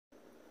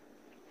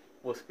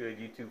What's good,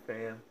 YouTube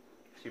fam?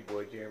 It's your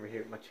boy Jeremy here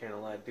at my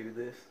channel I Do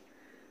This.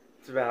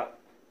 It's about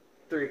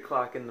 3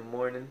 o'clock in the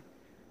morning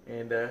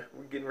and we're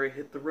getting ready to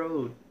hit the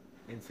road.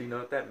 And so you know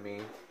what that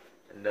means.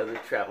 Another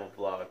travel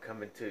vlog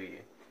coming to you.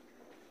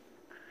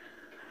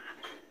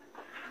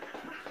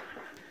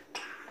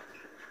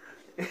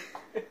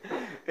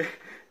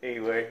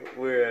 Anyway,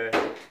 we're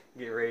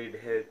getting ready to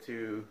head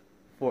to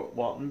Fort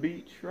Walton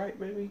Beach, right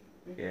baby?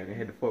 Yeah, we're gonna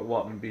head to Fort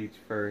Walton Beach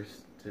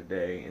first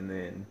today, and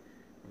then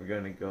we're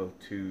gonna go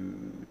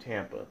to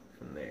Tampa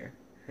from there,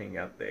 hang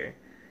out there.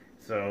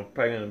 So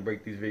probably gonna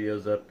break these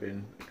videos up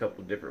in a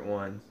couple different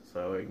ones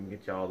so we can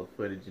get y'all the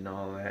footage and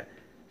all that,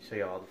 show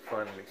y'all the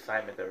fun and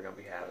excitement that we're gonna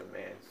be having,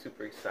 man.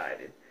 Super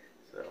excited.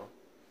 So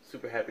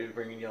super happy to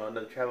bring y'all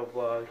another travel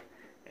vlog,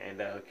 and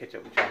catch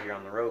up with y'all here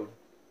on the road.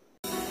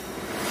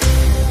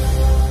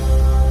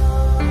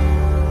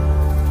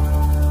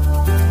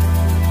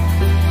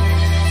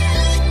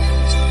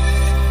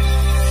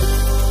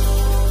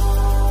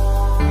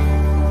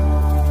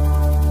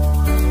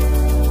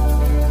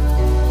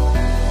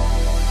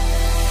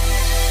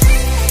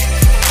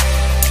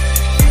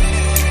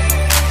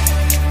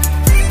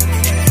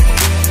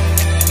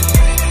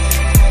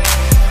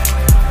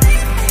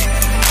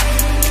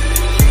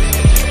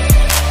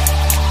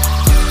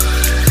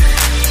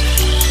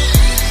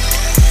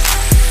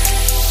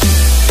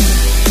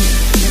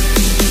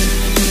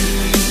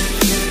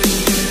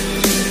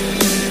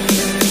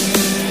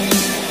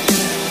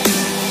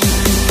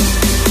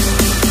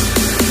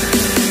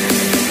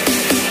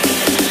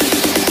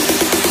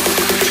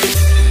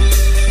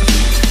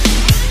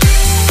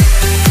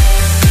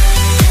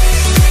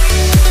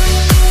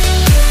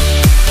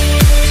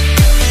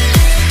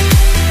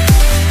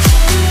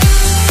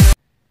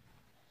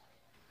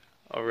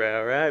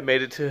 Alright,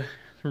 made it to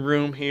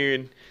room here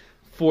in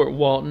Fort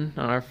Walton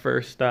on our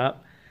first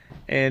stop.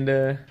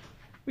 And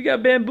we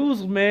got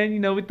bamboozled, man. You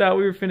know, we thought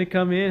we were finna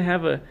come in,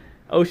 have a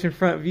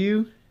oceanfront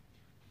view.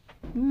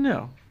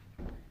 No.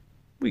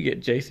 We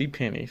get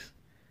JCPenney's.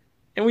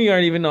 And we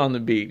aren't even on the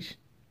beach.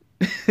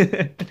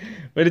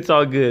 But it's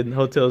all good. The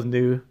hotel's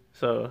new,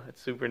 so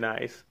it's super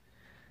nice.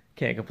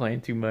 Can't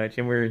complain too much.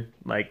 And we're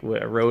like,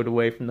 what, a road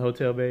away from the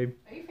hotel, babe?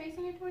 Are you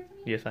facing it towards me?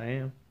 Yes, I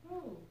am.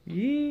 Oh.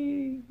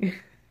 Yeah.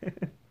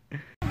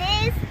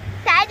 This,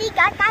 Daddy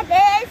got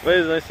this. What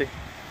is it? Let's see.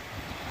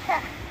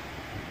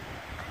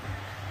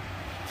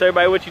 Tell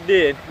everybody what you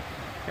did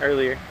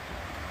earlier.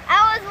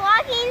 I was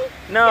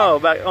walking. No,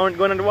 about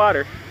going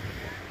underwater.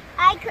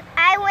 I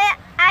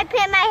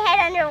put my head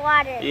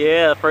underwater.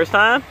 Yeah, first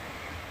time?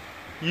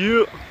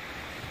 You.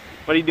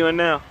 What are you doing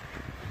now?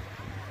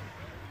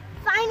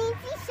 Finding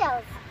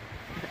seashells.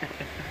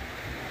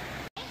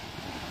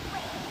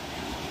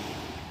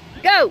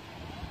 Go!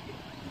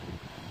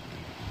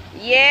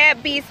 Yeah,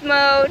 beast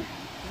mode.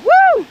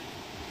 Woo!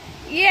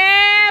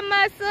 Yeah,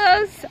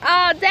 muscles.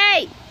 All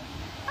day.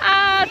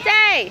 All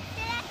day.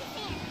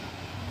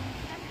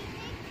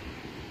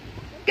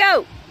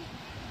 Go!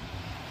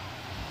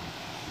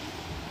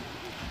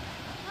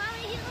 Want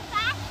me to go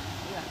fast?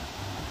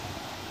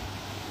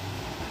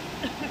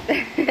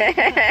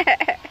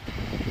 Yeah.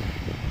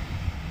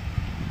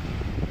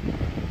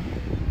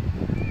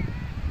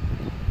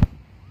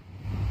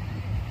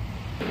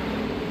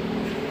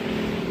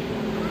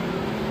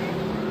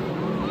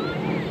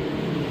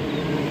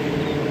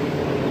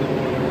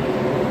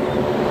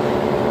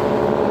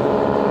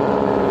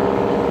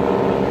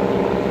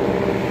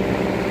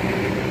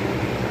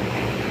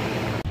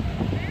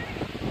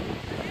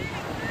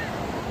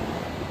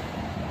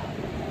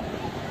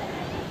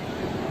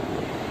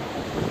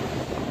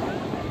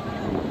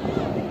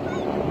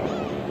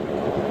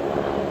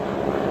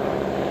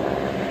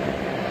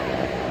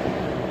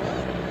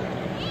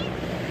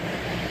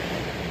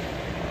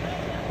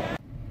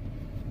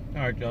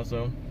 Alright, y'all,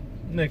 so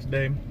next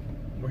day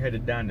we're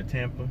headed down to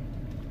Tampa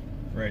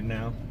right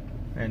now,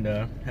 and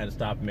had to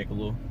stop and make a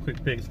little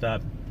quick pit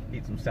stop,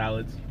 eat some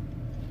salads,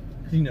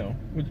 because you know,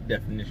 we're the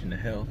definition of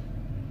health.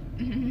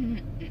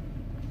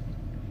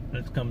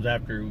 This comes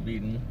after we've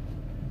eaten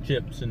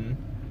chips and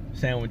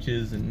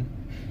sandwiches and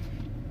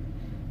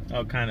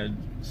all kind of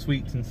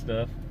sweets and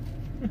stuff.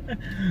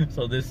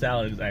 So this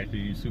salad is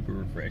actually super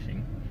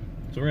refreshing.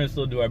 So we're gonna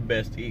still do our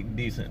best to eat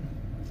decent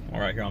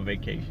while we're out here on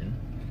vacation.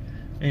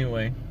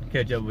 Anyway,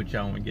 catch up with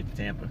y'all when we get to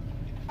Tampa.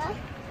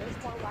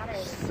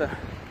 So,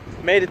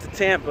 made it to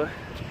Tampa.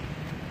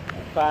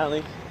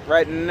 Finally.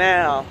 Right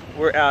now,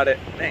 we're out at,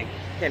 dang,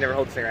 can't never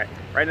hold this thing right.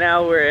 Right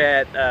now, we're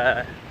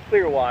at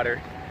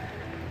Clearwater,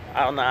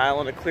 out on the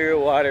island of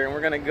Clearwater, and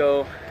we're gonna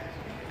go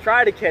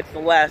try to catch the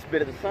last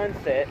bit of the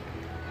sunset.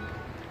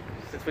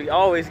 Since we're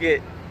always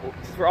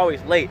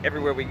late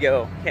everywhere we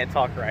go, can't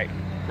talk right.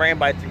 Brain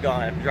bites are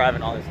gone after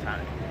driving all this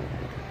time.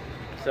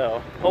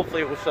 So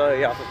hopefully we'll show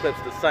y'all some clips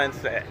of the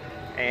sunset.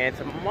 And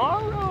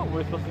tomorrow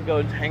we're supposed to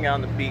go hang out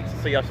on the beach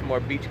to show y'all some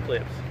more beach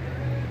clips.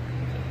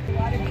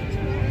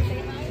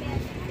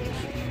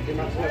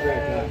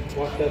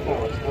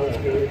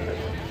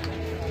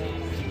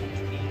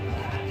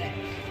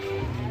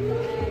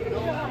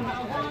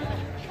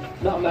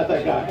 No, I'm not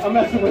that guy. I'm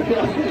messing with you.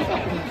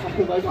 I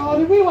was like, oh,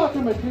 did we watch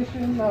a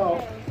magician?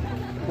 No.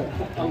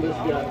 I'm this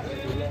guy.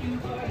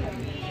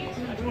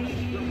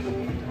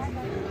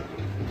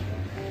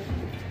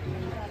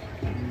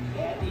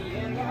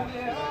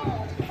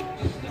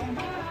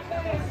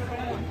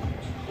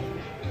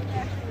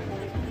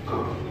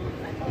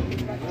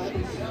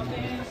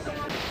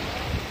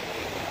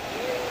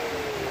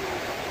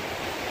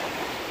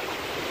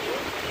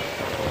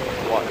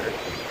 Water.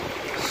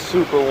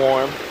 Super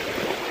warm.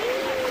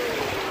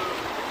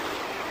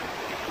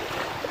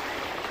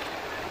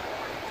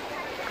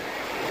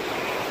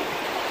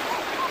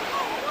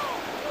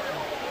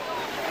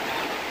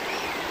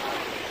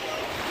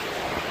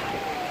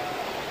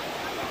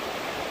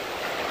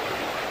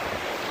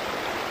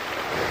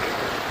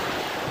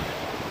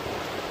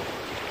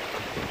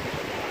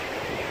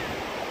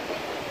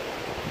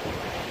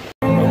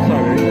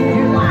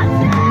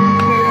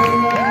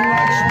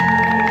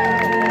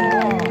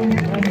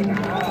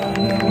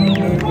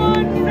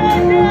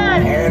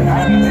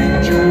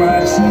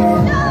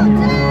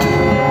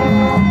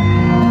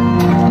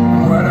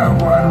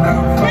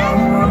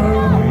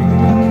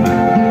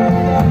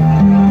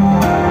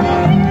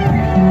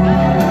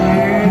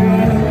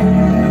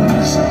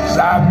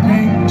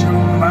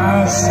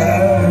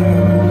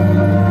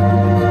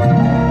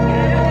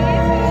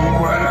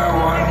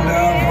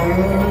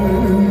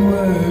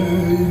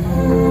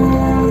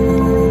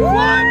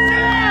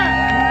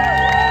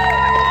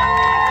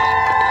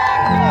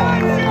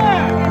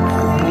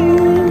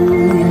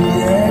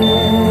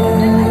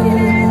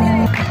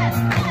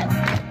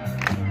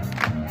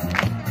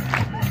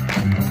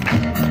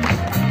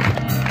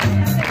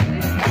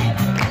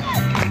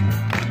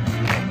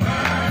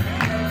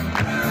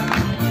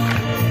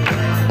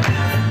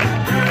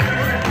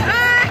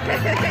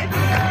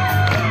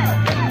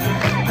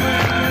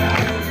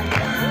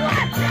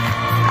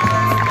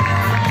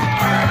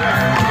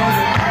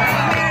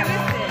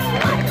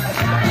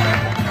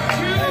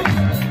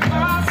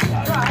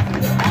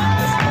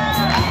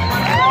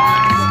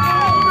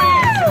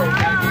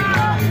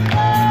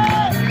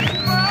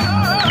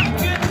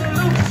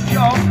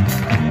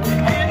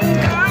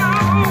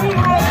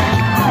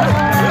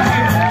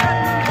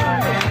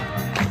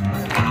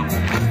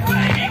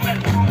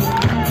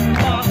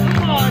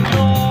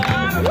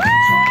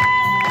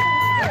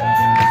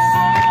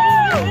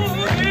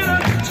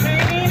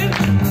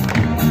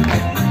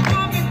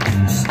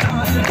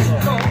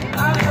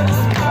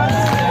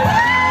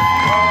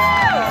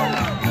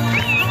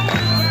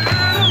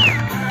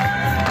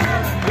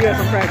 We got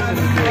some practicing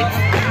to do.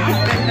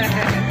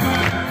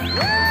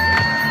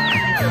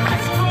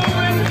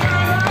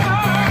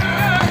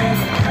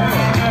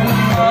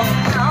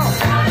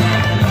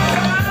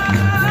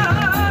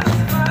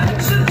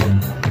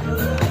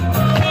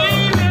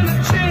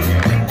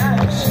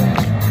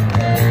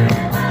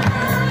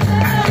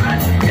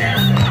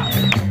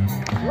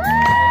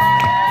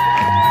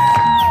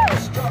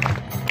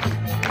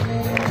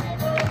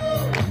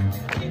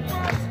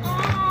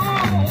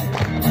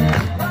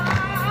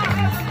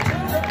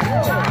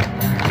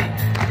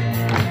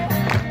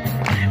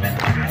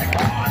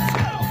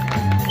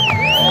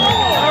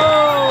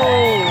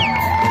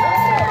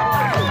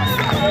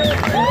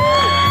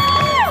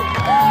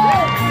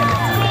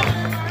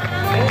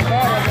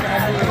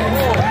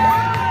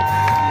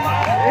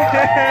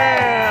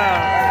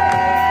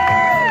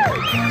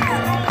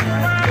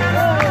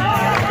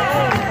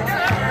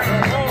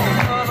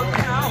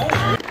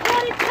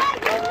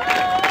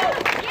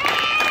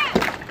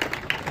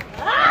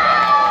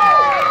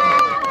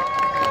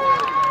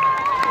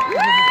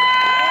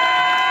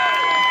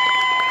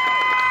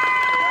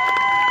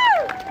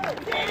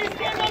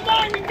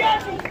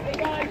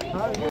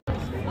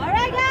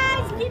 Alright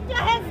guys, keep your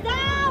heads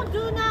down.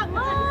 Do not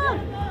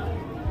move.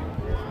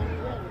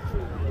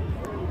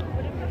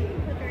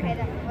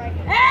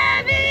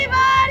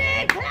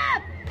 Everybody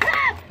clap,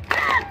 clap,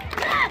 clap,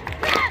 clap,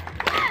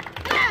 clap, clap,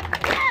 clap,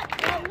 clap.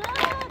 Don't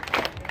move.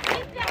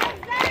 Keep your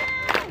heads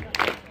down.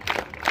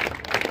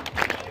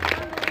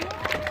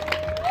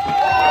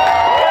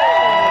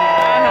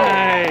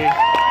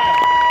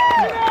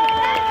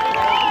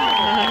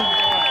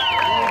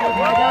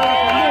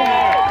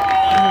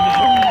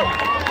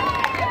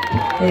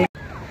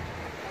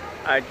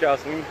 Alright, y'all,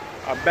 so we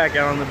are back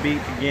out on the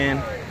beach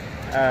again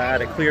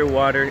out of clear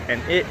water,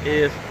 and it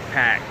is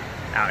packed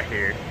out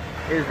here.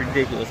 It is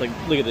ridiculous. Like,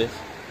 look at this.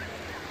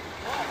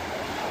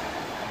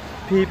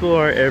 People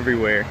are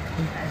everywhere.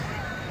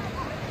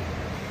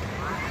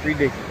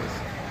 Ridiculous.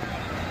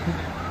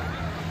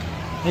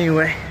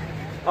 Anyway,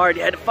 already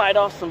had to fight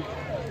off some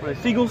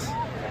seagulls.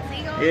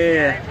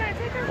 Yeah.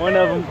 One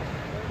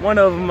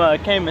of them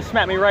came and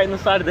smacked me right in the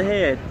side of the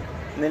head,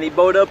 and then he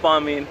bowed up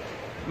on me and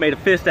made a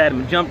fist at him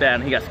and jumped at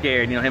him. He got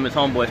scared. You know, him and his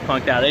homeboys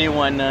punked out. They didn't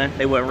want none.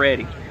 They weren't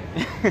ready.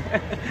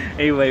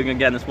 Anyway, we're gonna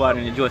get in this water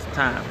and enjoy some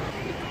time.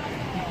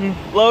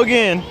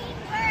 Logan,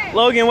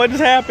 what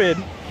just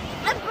happened?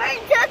 A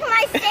bird took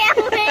my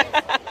sandwich.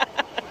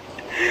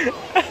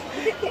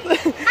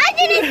 I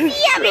didn't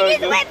see him. It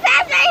just went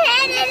past my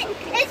head and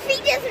his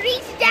feet just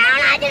reached down.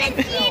 I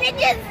didn't see it. It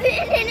just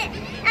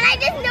and I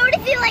just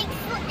noticed it like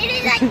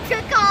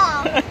took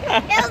off.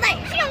 It was like.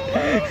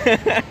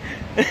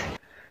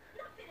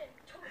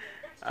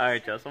 All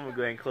right, y'all. So I'm gonna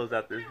go ahead and close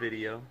out this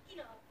video. You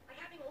know, like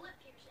having a lip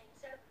piercing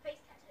instead of a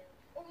face tattoo,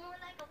 or more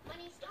like a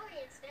funny story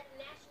instead of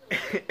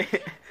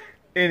national.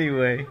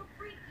 Anyway,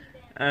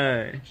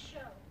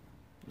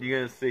 you're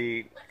gonna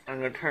see. I'm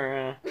gonna turn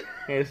around.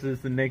 This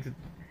is the next.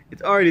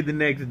 It's already the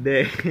next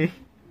day.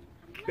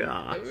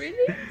 Gosh.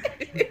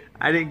 Really?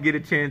 I didn't get a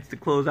chance to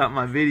close out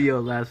my video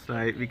last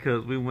night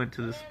because we went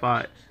to the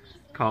spot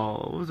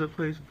called, what was that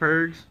place?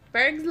 Ferg's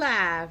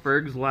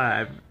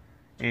Live,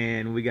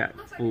 and we got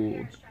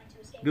fooled.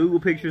 Google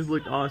Pictures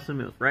looked awesome.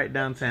 It was right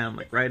downtown,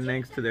 like right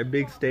next to their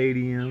big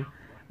stadium.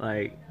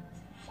 Like,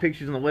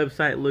 pictures on the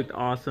website looked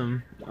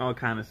awesome, all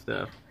kind of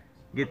stuff.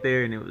 Get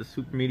there and it was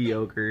super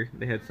mediocre.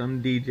 They had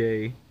some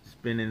DJ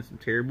spinning some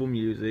terrible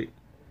music.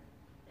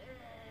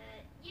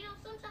 You know,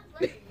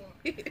 sometimes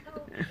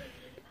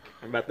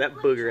About that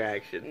booger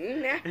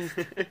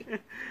action.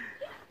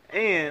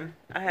 And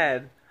I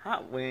had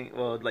hot wing,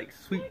 well, like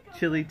sweet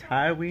chili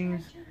Thai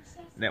wings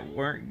that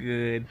weren't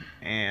good,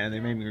 and they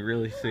made me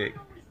really sick.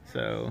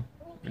 So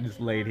I just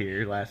laid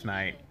here last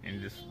night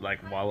and just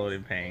like wallowed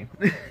in pain.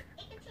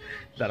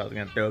 Thought I was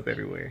gonna throw up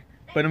everywhere,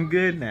 but I'm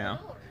good now.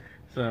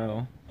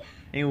 So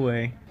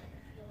anyway,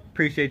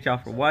 appreciate y'all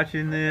for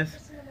watching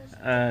this.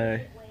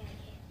 I'm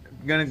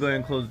gonna go ahead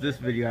and close this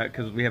video out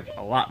because we have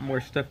a lot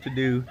more stuff to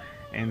do,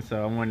 and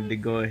so I wanted to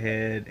go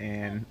ahead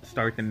and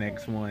start the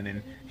next one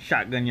and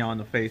shotgun y'all in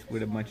the face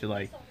with a bunch of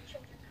like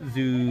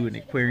zoo and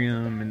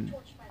aquarium and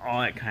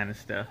all that kind of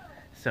stuff.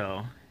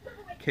 So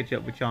catch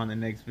up with y'all in the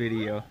next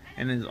video,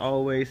 and as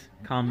always,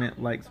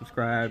 comment, like,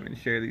 subscribe, and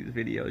share these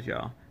videos,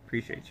 y'all.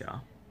 Appreciate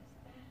y'all.